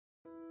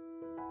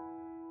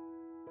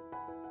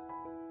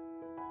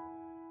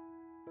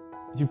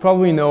You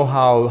probably know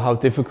how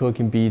difficult it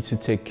can be to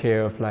take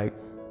care of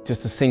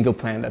just a single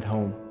plant at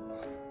home.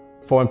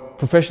 For a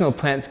professional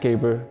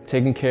plantscaper,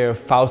 taking care of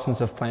thousands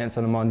of plants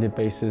on a monthly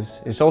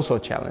basis is also a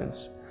challenge.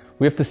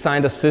 We have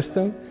designed a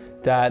system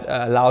that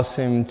allows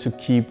him to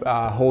keep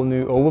a whole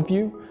new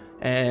overview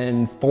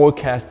and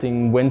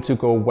forecasting when to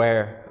go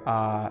where,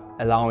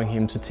 allowing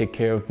him to take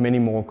care of many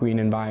more green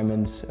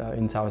environments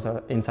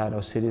inside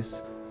our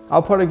cities.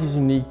 Our product is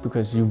unique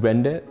because you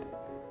rent it.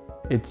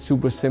 It's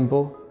super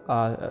simple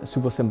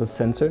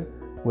sensor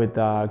with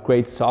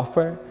great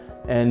software,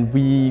 and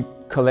we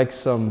collect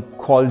some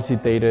quality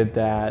data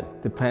that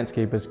the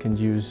plantscapers can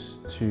use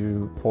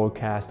to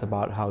forecast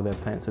about how their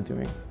plants are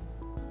doing.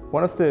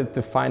 One of the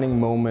defining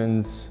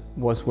moments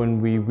was when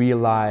we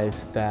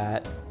realized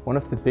that one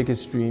of the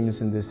biggest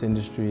dreams in this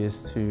industry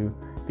is to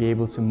be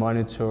able to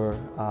monitor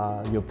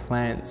your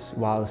plants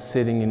while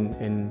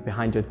sitting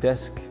behind your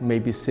desk,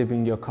 maybe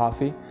sipping your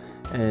coffee,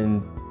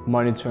 and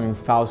monitoring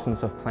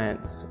thousands of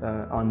plants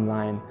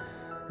online.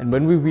 And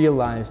when we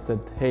realized that,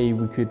 hey,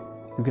 we could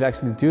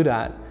actually do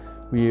that,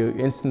 we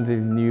instantly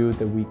knew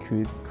that we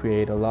could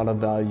create a lot of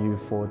value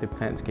for the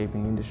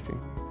plantscaping industry.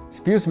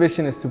 Spiio's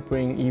vision is to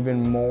bring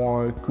even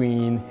more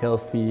green,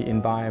 healthy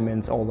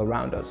environments all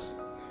around us.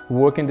 We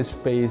work in the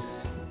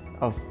space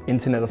of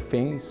Internet of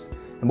Things,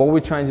 and what we're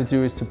trying to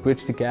do is to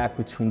bridge the gap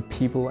between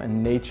people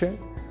and nature.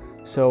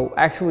 So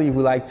actually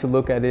we like to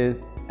look at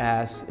it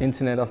as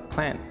Internet of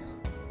Plants.